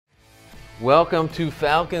Welcome to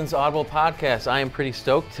Falcons Audible Podcast. I am pretty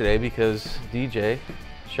stoked today because DJ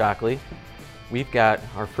Shockley, we've got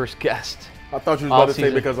our first guest. I thought you were about to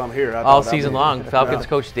say because I'm here. All season long, Falcons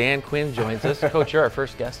coach Dan Quinn joins us. Coach, you're our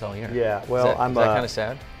first guest all year. Yeah, well, is that kind of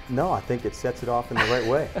sad? No, I think it sets it off in the right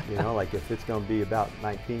way. You know, like if it's going to be about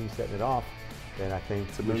 19 setting it off, then I think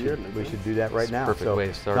we should do that right now. Perfect way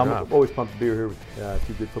to start I'm off. always pumped to be here with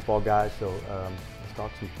two good football guys, so let's talk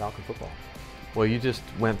some Falcon football. Well, you just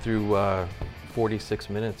went through 46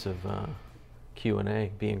 minutes of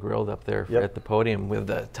Q&A being grilled up there at the podium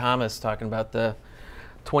with Thomas talking about the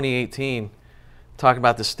 2018, talking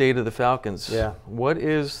about the state of the Falcons. Yeah. What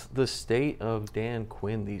is the state of Dan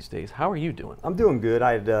Quinn these days? How are you doing? I'm doing good.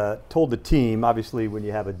 I had told the team, obviously, when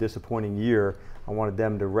you have a disappointing year, I wanted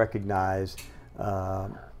them to recognize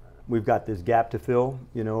we've got this gap to fill,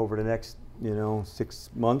 you know, over the next, 6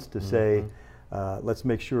 months to say, let's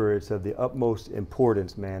make sure it's of the utmost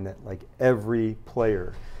importance, man, that like every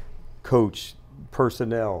player, coach,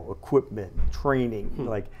 personnel, equipment, training,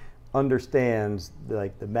 like understands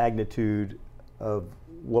like the magnitude of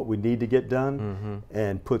what we need to get done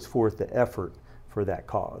and puts forth the effort for that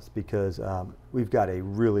cause, because we've got a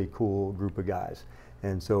really cool group of guys.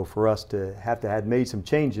 And so for us to have made some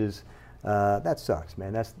changes, that sucks,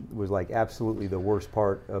 man. That was like absolutely the worst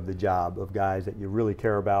part of the job, of guys that you really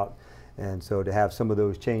care about. And so to have some of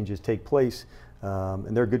those changes take place,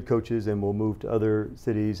 and they're good coaches and will move to other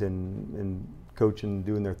cities and coach and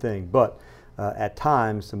doing their thing. But at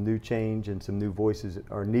times, some new change and some new voices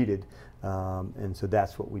are needed. And so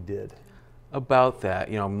that's what we did. About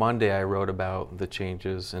that, Monday I wrote about the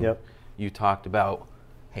changes, and you talked about,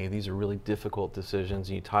 hey, these are really difficult decisions.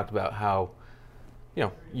 And you talked about how,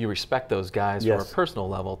 you respect those guys from a personal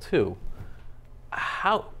level too.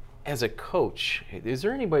 How, as a coach, is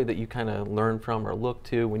there anybody that you kind of learn from or look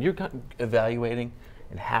to when you're evaluating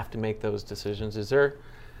and have to make those decisions? Is there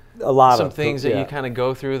some things that you kind of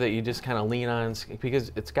go through that you just kind of lean on,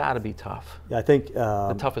 because it's got to be tough? Yeah, I think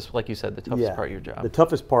the toughest, like you said, the toughest part of your job. The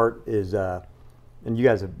toughest part is, and you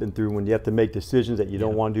guys have been through, when you have to make decisions that you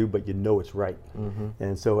don't want to do, but you know it's right.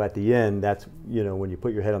 And so at the end, that's when you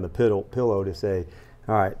put your head on the pillow to say,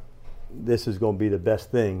 all right, this is going to be the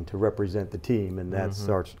best thing to represent the team, and that's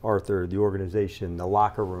Arthur, the organization, the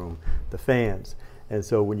locker room, the fans. And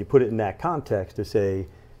so when you put it in that context to say,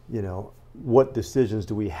 what decisions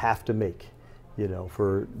do we have to make,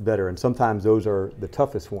 for better? And sometimes those are the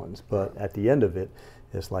toughest ones, but at the end of it,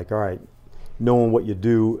 it's like, all right, knowing what you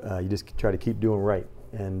do, you just try to keep doing right.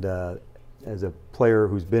 And as a player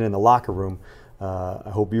who's been in the locker room, I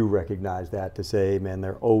hope you recognize that, to say, man,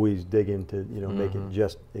 they're always digging to make it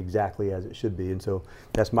just exactly as it should be. And so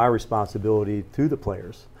that's my responsibility to the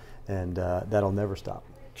players, and that'll never stop.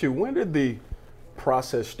 Q, when did the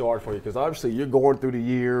process start for you? Because obviously you're going through the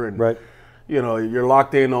year and you're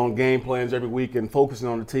locked in on game plans every week and focusing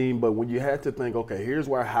on the team. But when you had to think, okay, here's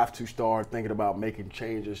where I have to start thinking about making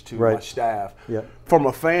changes to my staff. From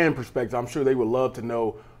a fan perspective, I'm sure they would love to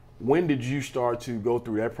know, when did you start to go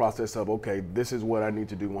through that process of, okay, this is what I need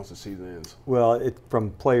to do once the season ends? Well,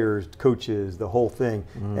 from players, coaches, the whole thing,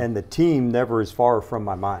 and the team never is far from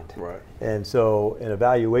my mind. Right. And so an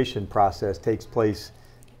evaluation process takes place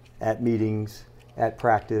at meetings, at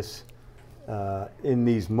practice, in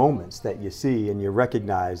these moments that you see and you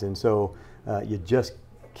recognize. And so you just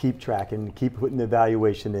keep tracking, keep putting the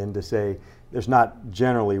evaluation in to say, there's not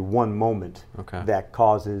generally one moment that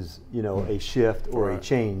causes, a shift or a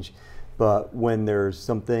change. But when there's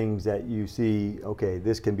some things that you see, okay,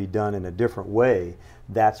 this can be done in a different way,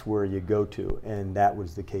 that's where you go to. And that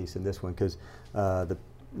was the case in this one, because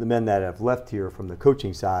the men that have left here from the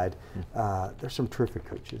coaching side, there's some terrific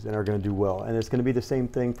coaches and are going to do well. And it's going to be the same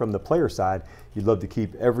thing from the player side. You'd love to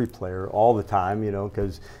keep every player all the time,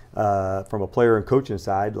 because from a player and coaching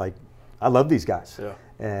side, like, I love these guys.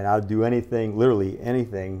 And I'd do anything, literally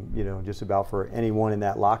anything, just about for anyone in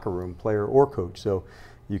that locker room, player or coach. So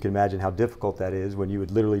you can imagine how difficult that is when you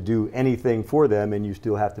would literally do anything for them and you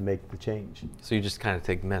still have to make the change. So you just kind of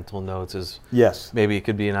take mental notes as maybe it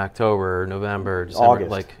could be in October, December,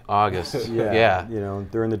 August.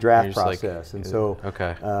 During the draft process. And so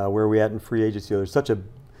where are we at in free agency? There's such a,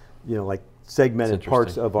 segmented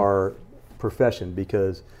parts of our profession,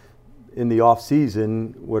 because in the off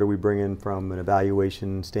season, what are we bringing from an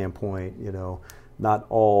evaluation standpoint? Not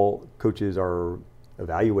all coaches are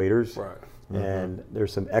evaluators. Right. And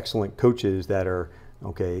there's some excellent coaches that are,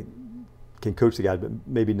 can coach the guys, but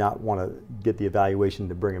maybe not want to get the evaluation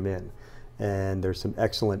to bring them in. And there's some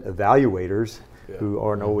excellent evaluators who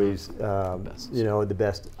aren't always, the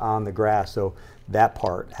best on the grass. So that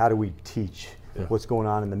part, how do we teach What's going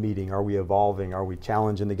on in the meeting? Are we evolving? Are we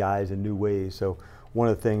challenging the guys in new ways? So one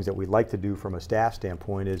of the things that we like to do from a staff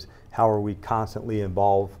standpoint is how are we constantly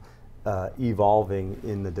evolving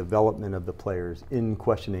in the development of the players, in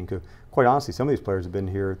questioning. Because quite honestly, some of these players have been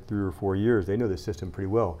here 3 or 4 years. They know the system pretty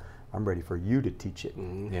well. I'm ready for you to teach it.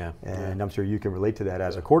 And I'm sure you can relate to that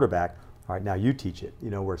as a quarterback. All right, now you teach it,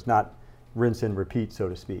 where it's not rinse and repeat, so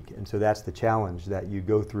to speak. And so that's the challenge that you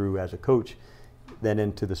go through as a coach then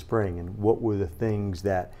into the spring. And what were the things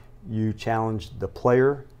that you challenged the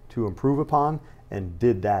player to improve upon, and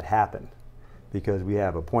did that happen? Because we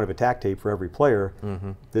have a point of attack tape for every player.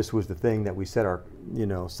 This was the thing that we set our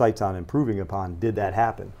sights on improving upon. Did that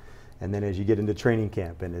happen? And then as you get into training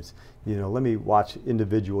camp, and it's, let me watch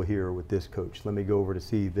individual here with this coach. Let me go over to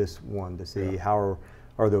see this one to see how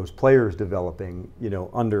are those players developing,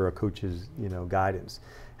 under a coach's, guidance.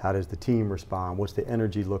 How does the team respond? What's the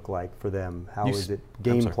energy look like for them? How is it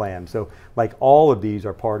game plan? So like all of these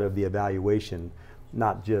are part of the evaluation,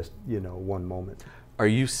 not just, one moment. Are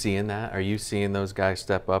you seeing that? Are you seeing those guys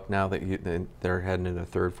step up now that they're heading into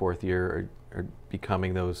 3rd, 4th year, or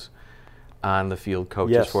becoming those on the field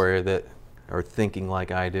coaches for you that are thinking like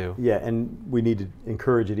I do? Yeah, and we need to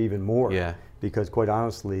encourage it even more. Yeah. Because quite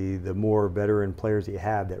honestly, the more veteran players you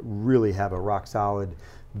have that really have a rock solid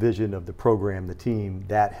vision of the program, the team,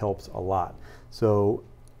 that helps a lot. So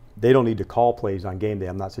they don't need to call plays on game day.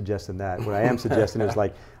 I'm not suggesting that. What I am suggesting is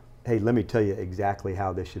like, hey, let me tell you exactly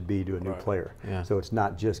how this should be to a new player. So it's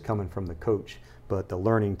not just coming from the coach, but the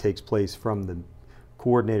learning takes place from the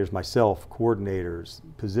coordinators, myself, coordinators,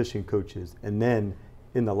 position coaches, and then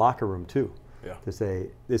in the locker room too. To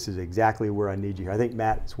say, this is exactly where I need you. I think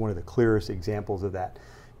Matt is one of the clearest examples of that,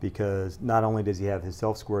 because not only does he have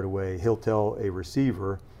himself squared away, he'll tell a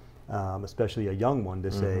receiver, especially a young one,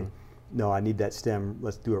 to say, no, I need that stem,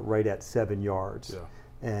 let's do it right at 7 yards.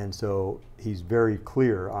 And so he's very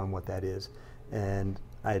clear on what that is. And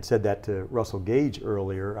I had said that to Russell Gage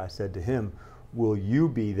earlier. I said to him, will you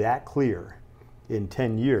be that clear in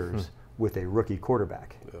 10 years with a rookie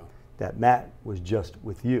quarterback? That Matt was just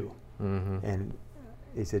with you. And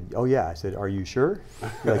he said, oh yeah. I said, are you sure?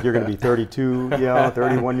 Like, you're going to be 32,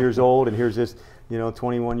 31 years old, and here's this,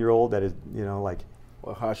 21-year-old that is,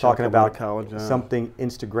 talking about something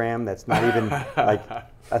Instagram that's not even like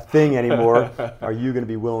a thing anymore. Are you going to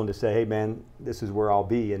be willing to say, hey man, this is where I'll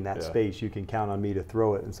be in that space. You can count on me to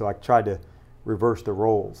throw it. And so I tried to reverse the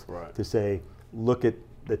roles to say, look at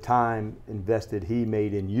the time invested he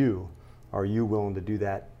made in you. Are you willing to do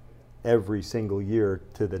that every single year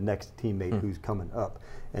to the next teammate who's coming up?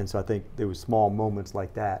 And so I think there was small moments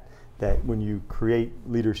like that when you create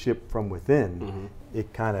leadership from within,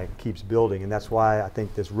 it kind of keeps building. And that's why I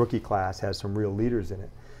think this rookie class has some real leaders in it.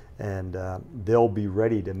 And they'll be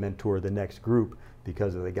ready to mentor the next group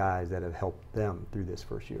because of the guys that have helped them through this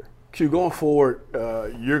first year. Q, going forward,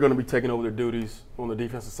 you're going to be taking over the duties on the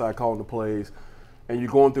defensive side, calling the plays, and you're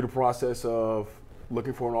going through the process of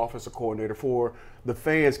looking for an offensive coordinator. For the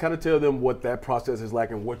fans, kind of tell them what that process is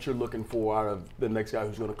like and what you're looking for out of the next guy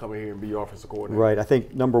who's going to come in here and be your offensive coordinator. Right. I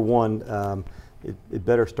think number one, it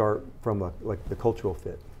better start from the cultural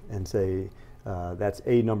fit and say that's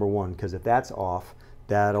number one, because if that's off,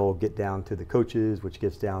 that'll get down to the coaches, which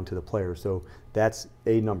gets down to the players. So that's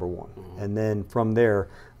number one. And then from there,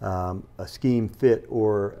 a scheme fit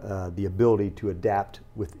or the ability to adapt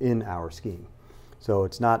within our scheme. So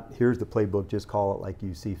it's not, here's the playbook, just call it like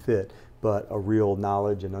you see fit, but a real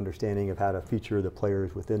knowledge and understanding of how to feature the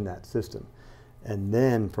players within that system. And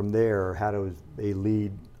then from there, how do they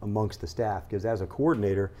lead amongst the staff? Because as a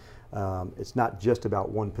coordinator, it's not just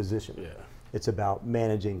about one position. It's about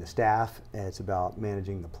managing the staff, and it's about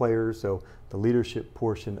managing the players. So the leadership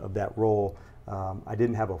portion of that role, I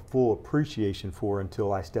didn't have a full appreciation for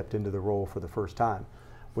until I stepped into the role for the first time.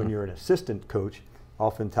 When you're an assistant coach,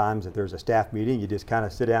 oftentimes if there's a staff meeting, you just kind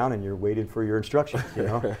of sit down and you're waiting for your instructions, kind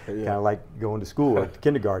of like going to school, like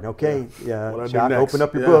kindergarten. Okay, John, open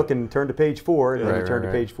up your book and turn to page 4, and then you turn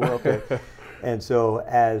to page 4, okay. And so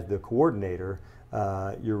as the coordinator,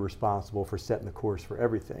 you're responsible for setting the course for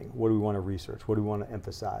everything. What do we want to research? What do we want to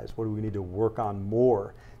emphasize? What do we need to work on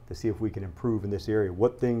more to see if we can improve in this area?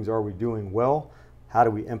 What things are we doing well? How do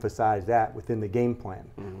we emphasize that within the game plan?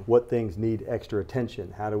 What things need extra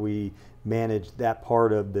attention? How do we manage that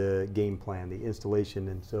part of the game plan, the installation?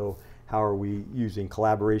 And so how are we using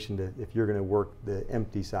collaboration to, if you're going to work the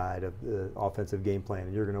empty side of the offensive game plan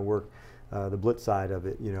and you're going to work the blitz side of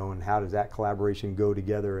it, and how does that collaboration go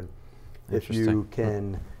together? And if you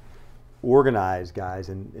can organize guys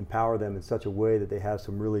and empower them in such a way that they have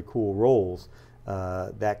some really cool roles,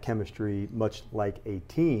 that chemistry, much like a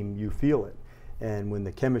team, you feel it. And when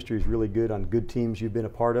the chemistry is really good on good teams you've been a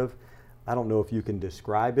part of, I don't know if you can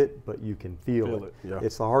describe it, but you can feel it. Yeah.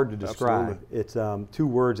 It's hard to describe. Absolutely. It's two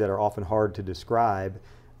words that are often hard to describe.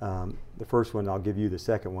 The first one, I'll give you the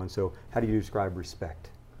second one. So how do you describe respect?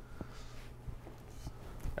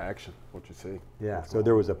 Action, what you see. Yeah, so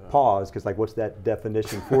there was a pause, because like, what's that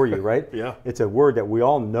definition for you, right? Yeah. It's a word that we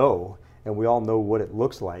all know, and we all know what it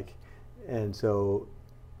looks like. And so,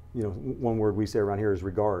 you know, one word we say around here is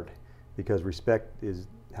regard, because respect is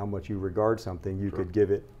how much you regard something. You could give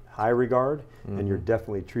it high regard, and you're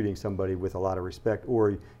definitely treating somebody with a lot of respect,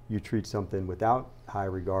 or you treat something without high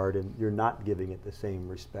regard and you're not giving it the same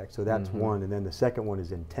respect. So that's one. And then the second one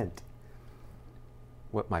is intent.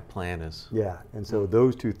 What my plan is. Yeah, and so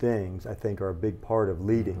those two things I think are a big part of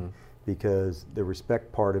leading, because the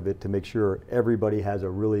respect part of it, to make sure everybody has a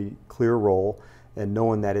really clear role, and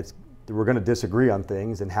knowing that we're going to disagree on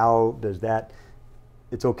things, and how does that,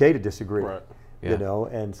 it's okay to disagree, you know,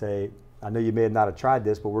 and say, I know you may not have tried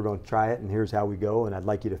this, but we're going to try it, and here's how we go, and I'd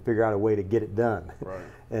like you to figure out a way to get it done. Right.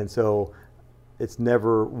 And so it's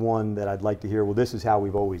never one that I'd like to hear, well, this is how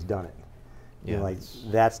we've always done it. You know, like,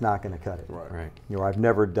 that's not going to cut it. Right. You know, I've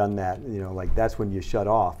never done that. You know, like, that's when you shut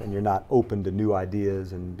off and you're not open to new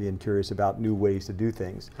ideas and being curious about new ways to do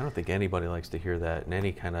things. I don't think anybody likes to hear that in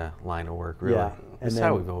any kind of line of work, really. Yeah. That's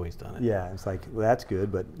how we've always done it. Yeah, it's like, well, that's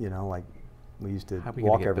good, but, you know, like, we used to How we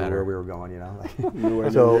walk get everywhere better? we were going, you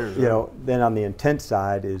know. So, you know, then on the intent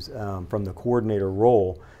side is from the coordinator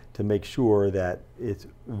role to make sure that it's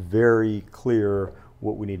very clear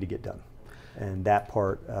what we need to get done. And that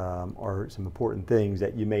part are some important things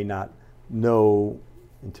that you may not know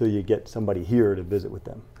until you get somebody here to visit with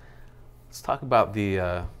them. Let's talk about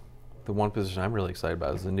the one position I'm really excited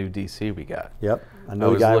about is the new DC we got. Yep, I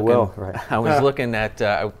know the guy well. Right. I was looking at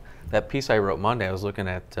that piece I wrote Monday. I was looking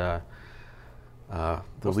at the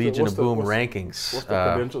Legion of Boom rankings. What's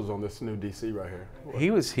the credentials on this new DC right here?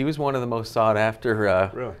 He was one of the most sought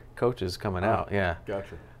after really? coaches coming out. Yeah.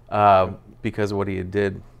 Gotcha. Because of what he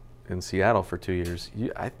did in Seattle for 2 years.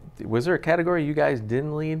 Was there a category you guys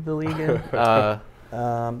didn't lead the league in? Well,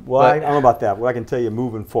 I don't know about that. What I can tell you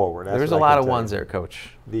moving forward. There's a lot of ones there,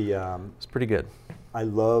 Coach. It's pretty good. I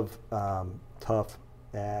love tough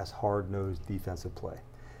ass, hard-nosed defensive play.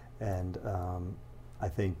 And I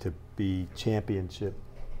think to be championship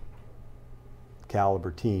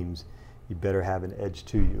caliber teams, you better have an edge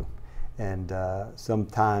to you. And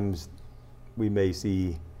sometimes we may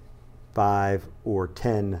see 5 or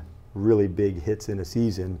 10 really big hits in a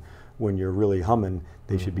season. When you're really humming,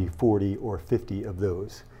 they should be 40 or 50 of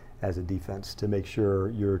those as a defense to make sure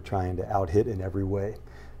you're trying to out-hit in every way.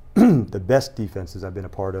 The best defenses I've been a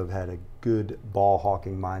part of had a good ball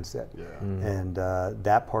hawking mindset. Yeah. And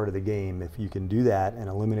that part of the game, if you can do that and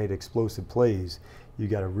eliminate explosive plays, you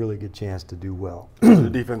got a really good chance to do well. The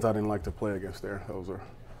defense I didn't like to play against there. Those are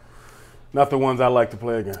not the ones I like to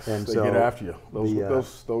play against. And they so get after you.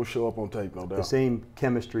 Those show up on tape, no doubt. The same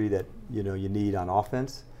chemistry that you need on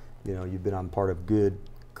offense. You know, you've been on part of good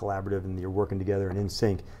collaborative and you're working together and in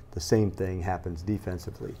sync. The same thing happens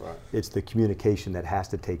defensively. Right. It's the communication that has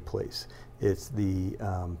to take place. It's the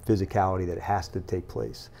physicality that has to take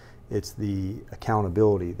place. It's the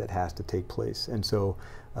accountability that has to take place. And so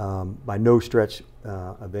by no stretch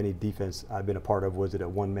of any defense I've been a part of was it a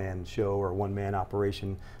one-man show or one-man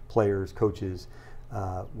operation, players, coaches.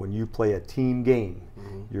 When you play a team game,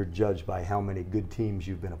 you're judged by how many good teams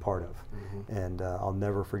you've been a part of. And I'll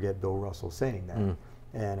never forget Bill Russell saying that.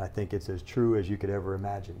 And I think it's as true as you could ever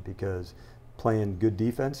imagine, because playing good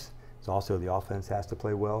defense is also the offense has to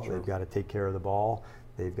play well. They've got to take care of the ball.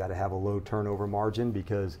 They've got to have a low turnover margin,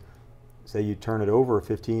 because say you turn it over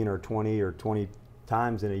 15 or 20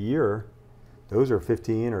 times in a year, those are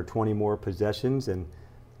 15 or 20 more possessions, and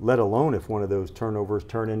let alone if one of those turnovers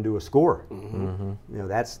turn into a score. You know,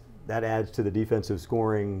 that adds to the defensive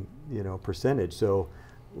scoring, percentage. So,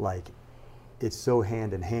 like, it's so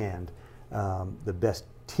hand in hand. The best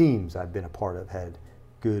teams I've been a part of had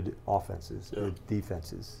good offenses, good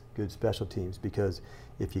defenses, good special teams, because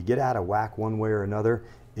if you get out of whack one way or another,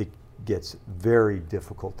 it gets very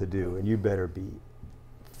difficult to do, and you better be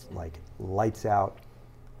like lights out,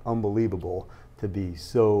 unbelievable to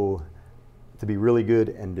be really good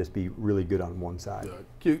and just be really good on one side.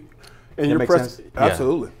 In your press, sense?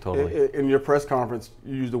 Absolutely. Yeah, totally. In your press conference,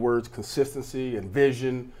 you used the words consistency and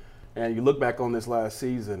vision. And you look back on this last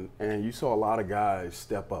season, and you saw a lot of guys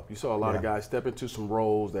step up. You saw a lot of guys step into some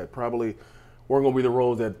roles that probably weren't going to be the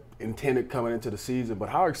roles that intended coming into the season. But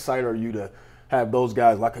how excited are you to have those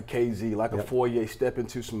guys like a KZ, like a Foyer step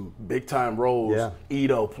into some big-time roles?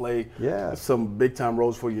 Ito play some big-time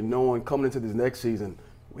roles for you, knowing coming into this next season,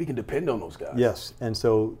 we can depend on those guys. Yes, and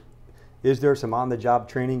so is there some on-the-job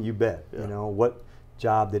training? You bet. Yeah. You know, what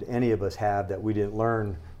job did any of us have that we didn't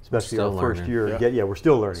learn, especially our first year? Yeah. We're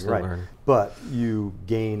still learning, still right? Learning. But you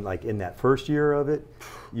gain, like in that first year of it,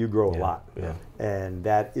 you grow a lot. Yeah. And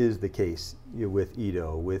that is the case with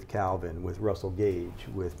Ito, with Calvin, with Russell Gage,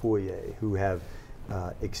 with Foye, who have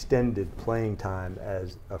extended playing time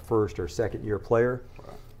as a first or second year player.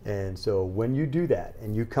 Right. And so when you do that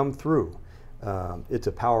and you come through, it's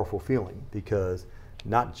a powerful feeling because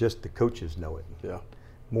not just the coaches know it. Yeah.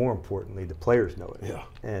 More importantly, the players know it. Yeah.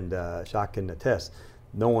 And Jacques can attest,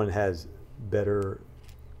 no one has better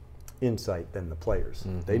insight than the players.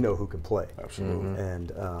 Mm-hmm. They know who can play. Absolutely.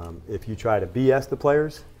 Mm-hmm. And if you try to BS the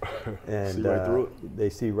players, and see right through it. they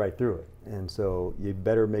see right through it. And so you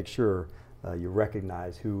better make sure you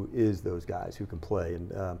recognize who is those guys who can play.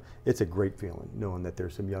 And it's a great feeling knowing that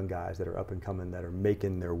there's some young guys that are up and coming that are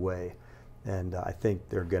making their way. And I think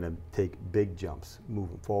they're going to take big jumps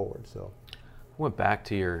moving forward. So, I went back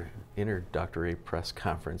to your introductory press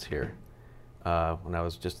conference here when I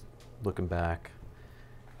was just looking back,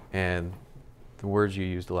 and the words you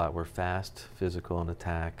used a lot were fast, physical, and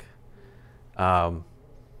attack. And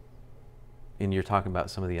you're talking about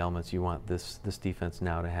some of the elements you want this defense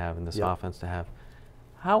now to have and this offense to have.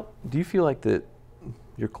 How do you feel like that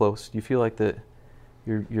you're close? Do you feel like that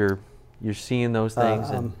you're seeing those things?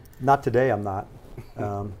 And not today, I'm not,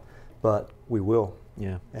 but we will.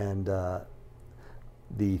 Yeah. And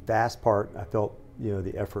the fast part, I felt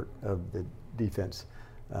the effort of the defense,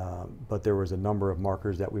 but there was a number of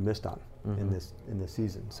markers that we missed on in this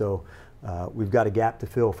season. So we've got a gap to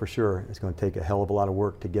fill for sure. It's going to take a hell of a lot of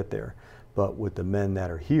work to get there. But with the men that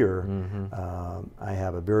are here, I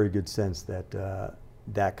have a very good sense that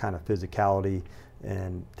that kind of physicality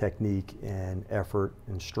and technique and effort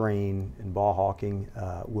and strain and ball hawking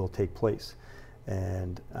will take place.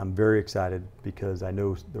 And I'm very excited because I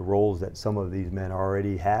know the roles that some of these men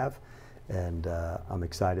already have, and I'm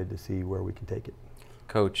excited to see where we can take it.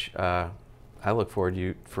 Coach, I look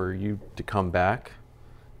forward for you to come back,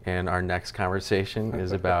 and our next conversation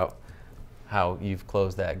is about how you've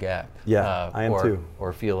closed that gap. Yeah, I am too.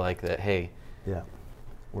 Or feel like that, hey, yeah,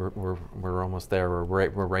 we're almost there. We're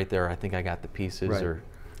right there. I think I got the pieces. Right. Or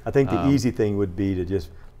I think the easy thing would be to just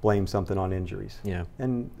blame something on injuries. Yeah.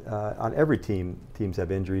 And on every team, teams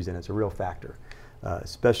have injuries, and it's a real factor,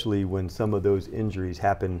 especially when some of those injuries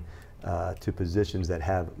happen to positions that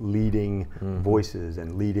have leading voices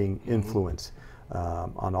and leading influence.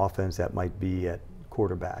 On offense, that might be at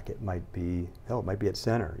quarterback. It might be at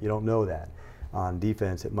center. You don't know that. On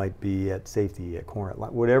defense, it might be at safety, at corner,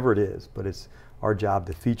 whatever it is. But it's our job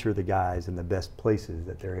to feature the guys in the best places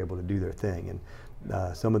that they're able to do their thing.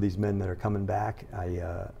 And some of these men that are coming back,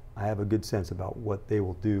 I have a good sense about what they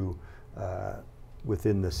will do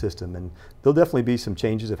within the system. And there'll definitely be some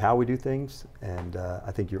changes of how we do things. And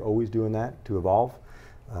I think you're always doing that to evolve.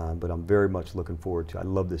 But I'm very much looking forward to. I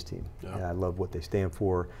love this team. Yeah. And I love what they stand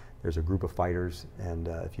for. There's a group of fighters, and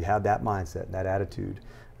if you have that mindset and that attitude,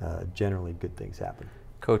 generally good things happen.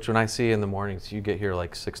 Coach, when I see you in the mornings, you get here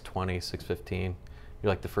like 6:20, 6:15.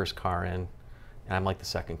 You're like the first car in, and I'm like the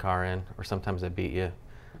second car in, or sometimes I beat you.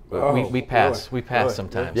 We pass. Really? We pass Really?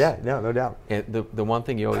 sometimes. Yeah, no doubt. And the one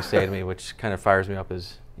thing you always say to me, which kind of fires me up,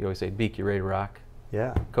 is you always say, "Beak, you ready to rock?"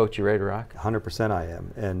 Yeah. Coach, you ready to rock? 100% I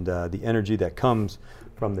am. And the energy that comes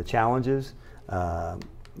from the challenges,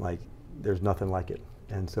 there's nothing like it.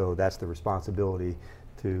 And so that's the responsibility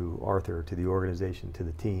to Arthur, to the organization, to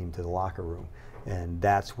the team, to the locker room. And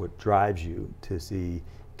that's what drives you to see,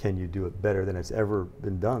 can you do it better than it's ever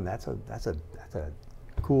been done? That's a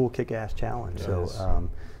cool, kick-ass challenge. Yes. So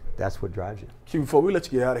that's what drives you. Q, before we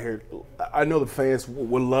let you get out of here, I know the fans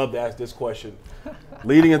would love to ask this question.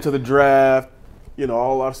 Leading into the draft, a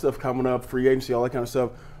lot of stuff coming up, free agency, all that kind of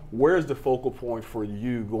stuff. Where is the focal point for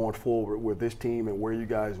you going forward with this team, and where you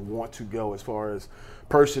guys want to go as far as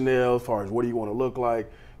personnel, as far as what do you want to look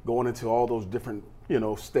like, going into all those different,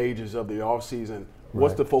 stages of the offseason?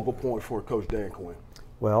 What's the focal point for Coach Dan Quinn?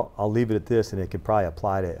 Well, I'll leave it at this, and it could probably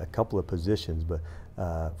apply to a couple of positions, but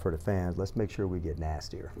for the fans, let's make sure we get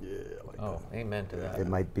nastier. Yeah, I like that. Amen to that. It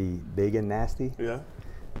might be big and nasty. Yeah.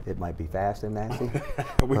 It might be fast and nasty.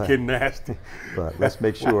 We get nasty. But let's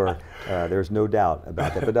make sure there's no doubt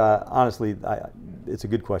about that. But honestly, it's a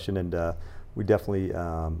good question, and we definitely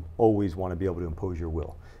always want to be able to impose your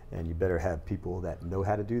will. And you better have people that know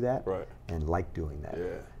how to do that and like doing that.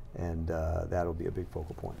 Yeah. And that'll be a big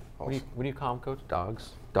focal point. Awesome. What do you call them, Coach?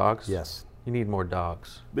 Dogs? Dogs? Yes. You need more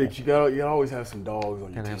dogs. Big, you gotta always have some dogs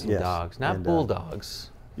on your team. Have some dogs, not bulldogs.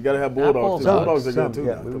 You got to have bulldogs. Bulldogs. Bulldogs are good too.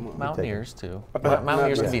 Yeah, Come on. Mountaineers too. Not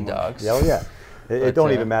Mountaineers can be Yeah. dogs. Oh yeah. It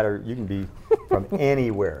don't even matter. You can be from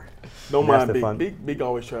anywhere. Don't mind Big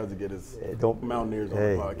always tries to get his Mountaineers on the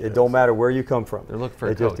podcast. It don't matter where you come from. They're looking for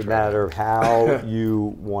a It coach just matters how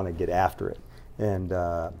you want to get after it. And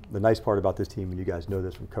the nice part about this team, and you guys know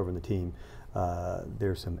this from covering the team,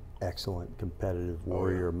 there's some excellent competitive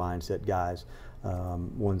warrior mindset guys.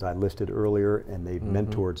 Ones I listed earlier, and they've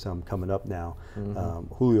mentored some coming up now.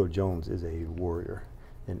 Julio Jones is a warrior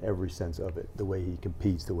in every sense of it. The way he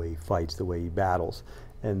competes, the way he fights, the way he battles.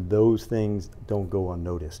 And those things don't go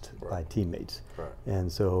unnoticed by teammates.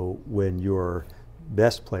 And so when your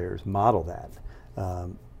best players model that,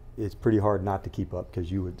 it's pretty hard not to keep up,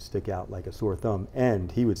 because you would stick out like a sore thumb.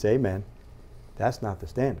 And he would say, man, that's not the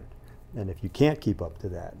standard. And if you can't keep up to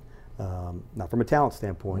that, not from a talent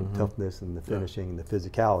standpoint, toughness and the finishing and the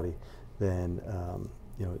physicality, then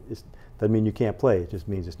it doesn't mean you can't play. It just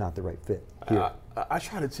means it's not the right fit here. I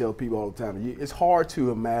try to tell people all the time, it's hard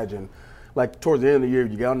to imagine, like towards the end of the year,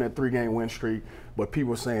 you got on that 3-game win streak, but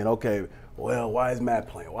people are saying, okay, well, why is Matt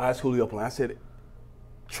playing? Why is Julio playing? I said,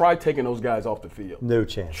 try taking those guys off the field. No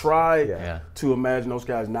chance. Try to imagine those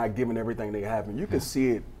guys not giving everything they have. And you can see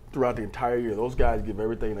it throughout the entire year. Those guys give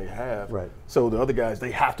everything they have. So the other guys,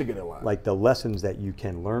 they have to get in line. Like the lessons that you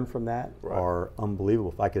can learn from that are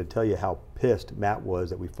unbelievable. If I could tell you how pissed Matt was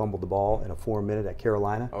that we fumbled the ball in a 4-minute at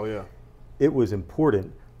Carolina. Oh, yeah. It was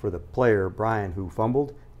important for the player, Brian, who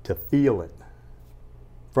fumbled, to feel it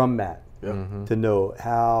from Matt. To know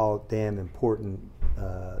how damn important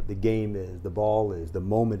the game is, the ball is, the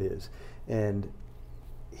moment is. And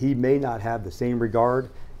he may not have the same regard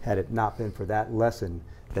had it not been for that lesson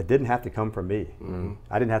that didn't have to come from me.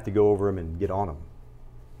 I didn't have to go over him and get on him.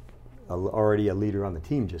 Already a leader on the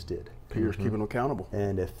team just did. Peers keeping him accountable.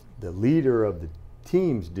 And if the leader of the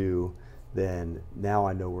teams do, then now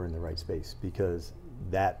I know we're in the right space, because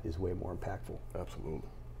that is way more impactful. Absolutely.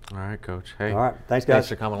 All right, Coach. Hey. All right. Thanks, guys. Thanks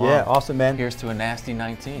for coming along. Yeah, awesome, man. Here's to a nasty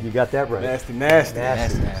 19. You got that right. Nasty.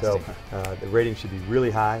 So the rating should be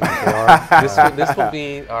really high. If they are. This will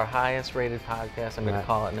be our highest rated podcast. I'm going to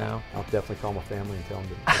call it now. I'll definitely call my family and tell them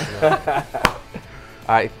to.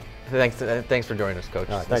 All right. Thanks for joining us, Coach.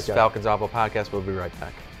 All right, this is Falcons Audible Podcast. We'll be right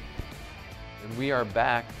back. And we are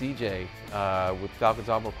back, DJ, with Falcons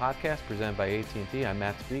Audible Podcast, presented by AT&T. I'm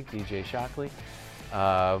Matt Speak, DJ Shockley.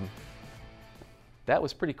 That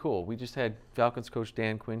was pretty cool. We just had Falcons coach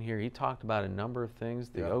Dan Quinn here. He talked about a number of things,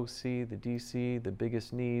 the OC, the DC, the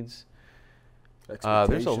biggest needs.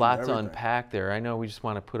 There's a lot to unpack there. I know we just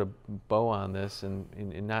want to put a bow on this and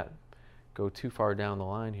not go too far down the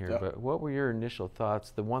line here, but what were your initial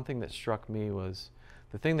thoughts? The one thing that struck me was,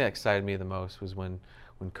 the thing that excited me the most was when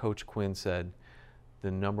Coach Quinn said,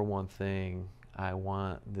 the number one thing I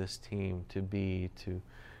want this team to be,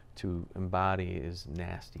 to embody, is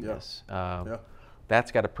nastiness. That's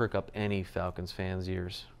got to perk up any Falcons fan's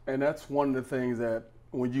ears. And that's one of the things that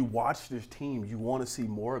when you watch this team, you want to see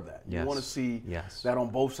more of that. You want to see that on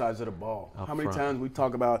both sides of the ball. How many times we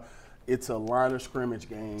talk about it's a line of scrimmage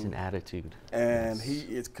game. It's an attitude. And he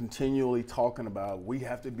is continually talking about we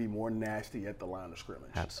have to be more nasty at the line of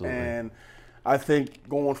scrimmage. Absolutely. And I think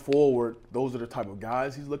going forward, those are the type of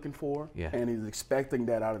guys he's looking for. And he's expecting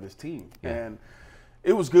that out of his team. And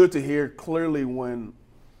it was good to hear clearly when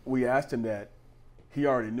we asked him that, he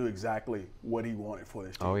already knew exactly what he wanted for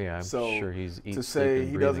this team. Oh, yeah, I'm sure he's to say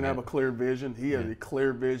he doesn't have a clear vision, he has a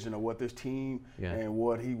clear vision of what this team and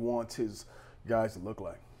what he wants his guys to look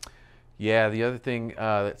like. Yeah, the other thing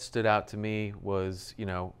that stood out to me was, we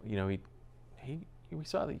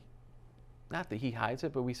saw not that he hides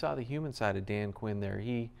it, but we saw the human side of Dan Quinn there.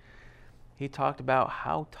 He talked about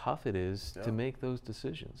how tough it is to make those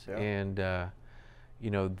decisions. And,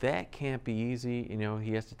 that can't be easy.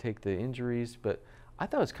 He has to take the injuries, but I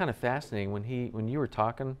thought it was kind of fascinating when you were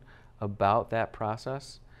talking about that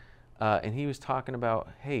process, and he was talking about,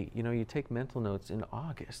 hey, you take mental notes in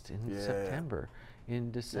August, in September, in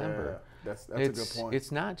December. That's a good point.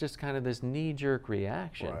 It's not just kind of this knee-jerk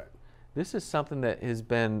reaction. This is something that has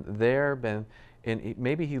been there, and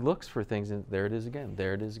maybe he looks for things, and there it is again,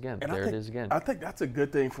 there it is again, there it is again. I think that's a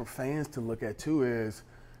good thing for fans to look at too. Is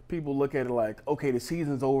people look at it like, okay, the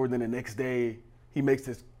season's over, then the next day he makes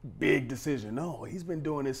this big decision. No, he's been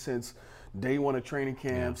doing this since day one of training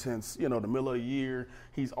camp, since the middle of the year.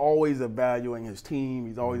 He's always evaluating his team.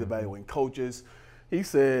 He's always evaluating coaches. He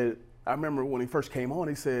said, I remember when he first came on,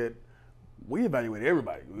 he said, we evaluate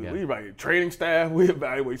everybody. We evaluate training staff. We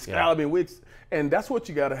evaluate scouting. And that's what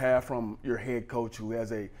you got to have from your head coach, who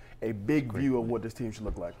has a big view of what this team should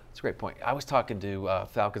look like. That's a great point. I was talking to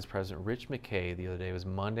Falcons president Rich McKay the other day. It was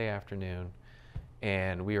Monday afternoon,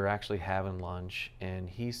 and we were actually having lunch, and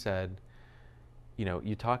he said, you know,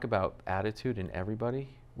 you talk about attitude in everybody.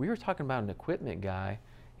 We were talking about an equipment guy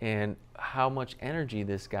and how much energy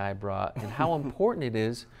this guy brought and how important it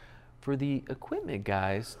is for the equipment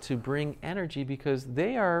guys to bring energy because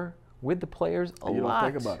they are with the players a lot. You don't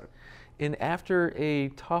think about it. And after a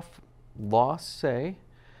tough loss, say,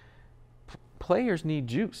 players need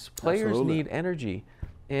juice. Players Absolutely. need energy.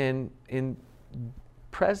 And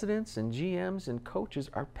presidents and GMs and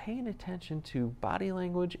coaches are paying attention to body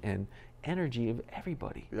language and energy of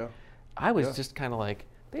everybody. Yeah. I was just kind of like,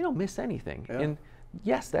 they don't miss anything. Yeah. And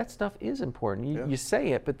yes, that stuff is important. You say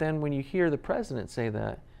it, but then when you hear the president say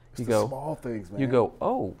that, it's the small things, man. You go,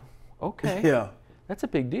 oh, okay. Yeah. That's a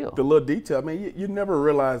big deal. The little detail. I mean, you never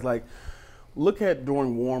realize, like, look at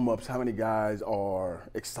during warm-ups how many guys are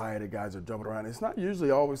excited, guys are jumping around. It's not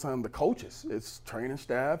usually always on the coaches. It's training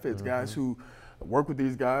staff. It's guys who work with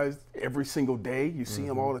these guys every single day. You see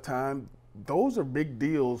them all the time. Those are big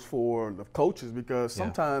deals for the coaches because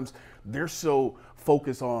sometimes they're so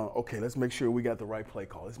focused on, okay, let's make sure we got the right play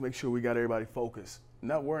call. Let's make sure we got everybody focused.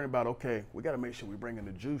 Not worrying about, okay, we got to make sure we bring in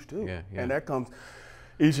the juice too. And that comes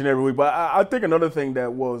each and every week. But I think another thing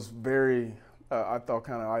that was very, I thought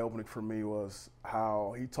kind of eye-opening for me was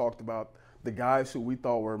how he talked about the guys who we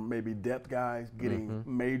thought were maybe depth guys getting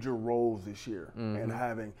major roles this year and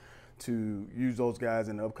having to use those guys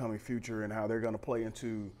in the upcoming future and how they're going to play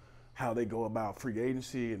into how they go about free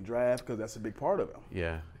agency and draft because that's a big part of it.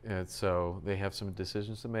 Yeah, and so they have some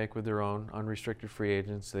decisions to make with their own unrestricted free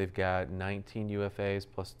agents. They've got 19 UFAs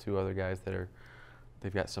plus 2 other guys that are,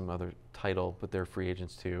 they've got some other title, but they're free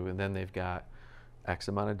agents too. And then they've got X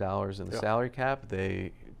amount of dollars in the salary cap.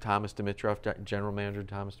 Thomas Dimitroff, general manager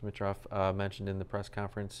Thomas Dimitroff, mentioned in the press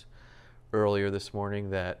conference earlier this morning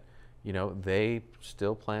that, you know, they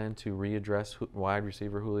still plan to readdress wide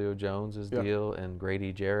receiver Julio Jones' deal and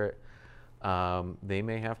Grady Jarrett. They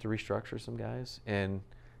may have to restructure some guys. And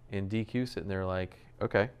DQ sitting there like,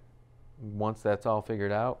 okay, once that's all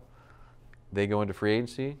figured out, they go into free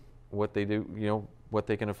agency, what they do, you know, what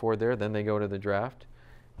they can afford there, then they go to the draft.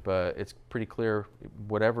 But it's pretty clear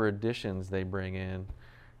whatever additions they bring in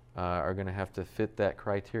are going to have to fit that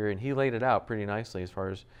criteria. And he laid it out pretty nicely as far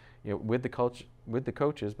as, you know, with the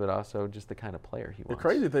coaches, but also just the kind of player he wants. The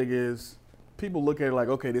crazy thing is, people look at it like,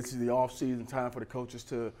 okay, this is the off-season time for the coaches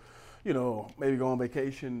to, you know, maybe go on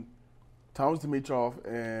vacation. Thomas Dimitroff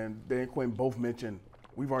and Dan Quinn both mentioned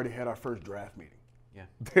we've already had our first draft meeting. Yeah,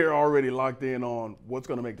 they're already locked in on what's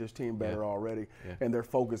going to make this team better already, and they're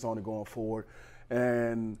focused on it going forward.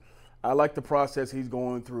 And I like the process he's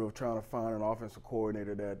going through of trying to find an offensive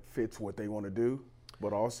coordinator that fits what they want to do,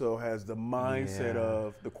 but also has the mindset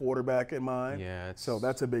of the quarterback in mind. Yeah, so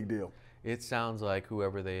that's a big deal. It sounds like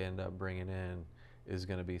whoever they end up bringing in is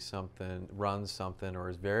going to be runs something, or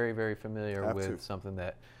is very, very familiar with something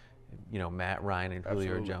that, you know, Matt Ryan and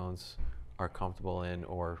Julio Jones are comfortable in,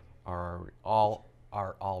 or are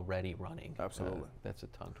already running. Absolutely. That's a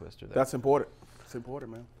tongue twister there. That's important. It's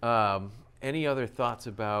important, man. Any other thoughts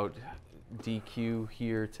about DQ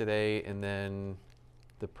here today, and then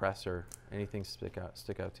the presser? Anything stick out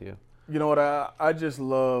to you? You know what? I just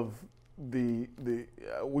love we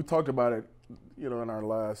talked about it, you know, in our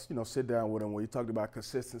last, you know, sit down with him where he talked about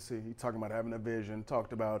consistency. He talked about having a vision.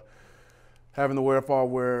 Talked about having the wherewithal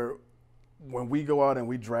where when we go out and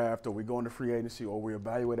we draft or we go into free agency or we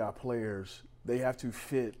evaluate our players, they have to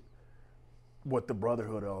fit what the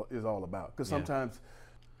brotherhood is all about. Because sometimes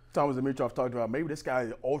Thomas Dimitroff talked about maybe this guy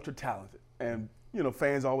is ultra talented, and you know,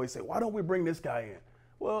 fans always say, why don't we bring this guy in?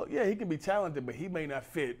 Well, yeah, he can be talented, but he may not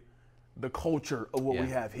fit the culture of what we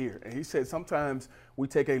have here. And he said sometimes we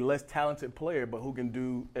take a less talented player, but who can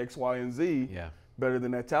do X, Y, and Z better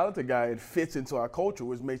than that talented guy, and fits into our culture,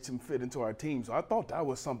 which makes him fit into our team. So I thought that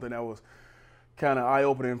was something that was kind of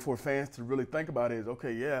eye-opening for fans to really think about is,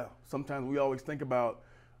 okay, sometimes we always think about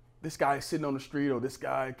this guy is sitting on the street, or this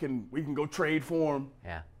guy we can go trade for him.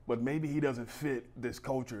 Yeah. But maybe he doesn't fit this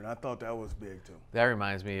culture, and I thought that was big too. That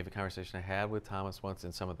reminds me of a conversation I had with Thomas once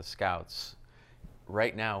and some of the scouts.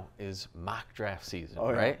 Right now is mock draft season,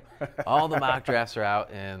 right? All the mock drafts are out,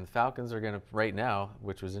 and the Falcons are going to, right now,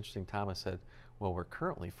 which was interesting, Thomas said, well, we're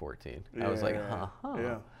currly 14. I was like, Yeah. Oh,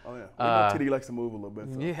 yeah. TD likes to move a little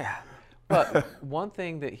bit. So. Yeah. But one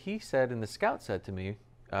thing that he said, and the scout said to me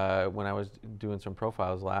when I was doing some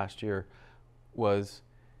profiles last year, was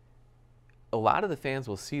a lot of the fans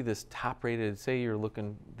will see this top-rated, say you're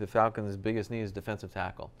looking, the Falcons' biggest need is defensive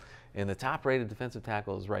tackle, and the top-rated defensive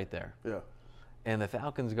tackle is right there. Yeah. And the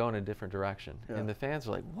Falcons go in a different direction. Yeah. And the fans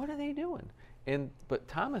are like, what are they doing? But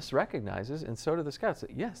Thomas recognizes, and so do the scouts, that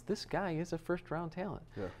yes, this guy is a first-round talent.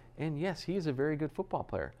 Yeah. And yes, he is a very good football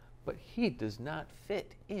player, but he does not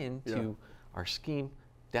fit into our scheme,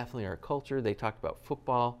 definitely our culture. They talked about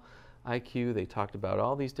football IQ. They talked about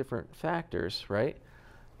all these different factors, right?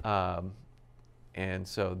 And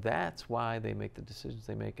so that's why they make the decisions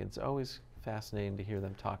they make. It's always fascinating to hear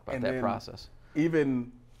them talk about that process.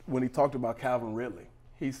 Even when he talked about Calvin Ridley,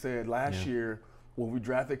 he said last year when we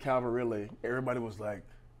drafted Calvin Ridley, everybody was like,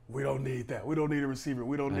 we don't need that. We don't need a receiver.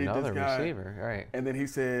 We don't need this guy. Receiver, right. And then he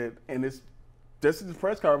said, and it's just in the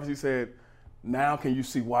press conference, he said, now can you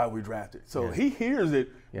see why we drafted? So he hears it,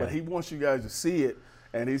 but he wants you guys to see it.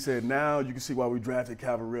 And he said, now you can see why we drafted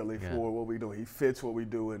Calvin Ridley for what we do. He fits what we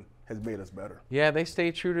do and has made us better. Yeah, they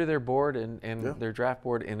stay true to their board and their draft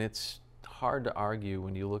board, and it's hard to argue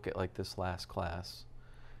when you look at like this last class.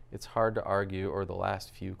 It's hard to argue, or the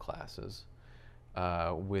last few classes,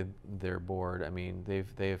 with their board. I mean,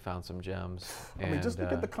 they have found some gems. I mean, just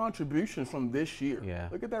look at the contributions from this year. Yeah.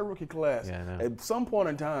 Look at that rookie class. Yeah, I know. At some point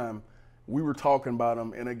in time, we were talking about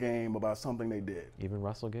them in a game about something they did. Even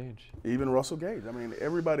Russell Gage. Even Russell Gage. I mean,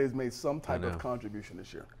 everybody has made some type of contribution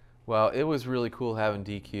this year. Well, it was really cool having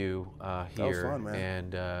DQ here. That was fun,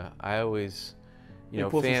 man. And I always,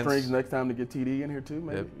 pull some strings next time to get TD in here too,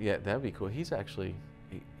 maybe. Yeah, that'd be cool. He's actually,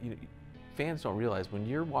 fans don't realize when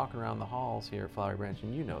you're walking around the halls here at Flowery Branch,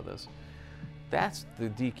 and you know this, that's the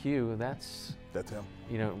DQ. That's him.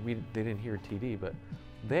 They didn't hear TD, but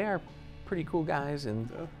they are pretty cool guys, and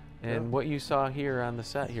what you saw here on the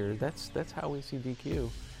set here, that's how we see DQ.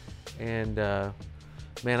 And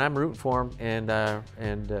man, I'm rooting for him, and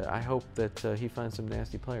I hope that he finds some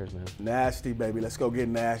nasty players, man. Nasty, baby. Let's go get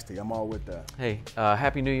nasty. I'm all with that. Hey,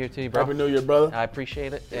 Happy New Year to you, bro. Happy New Year, brother. I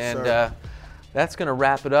appreciate it. Yes, and sir. That's going to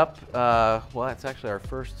wrap it up. Well, it's actually our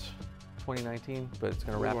first 2019, but it's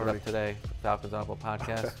going to wrap it up today. Falcons Audible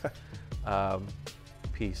Podcast.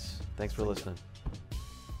 Peace. Thanks for listening.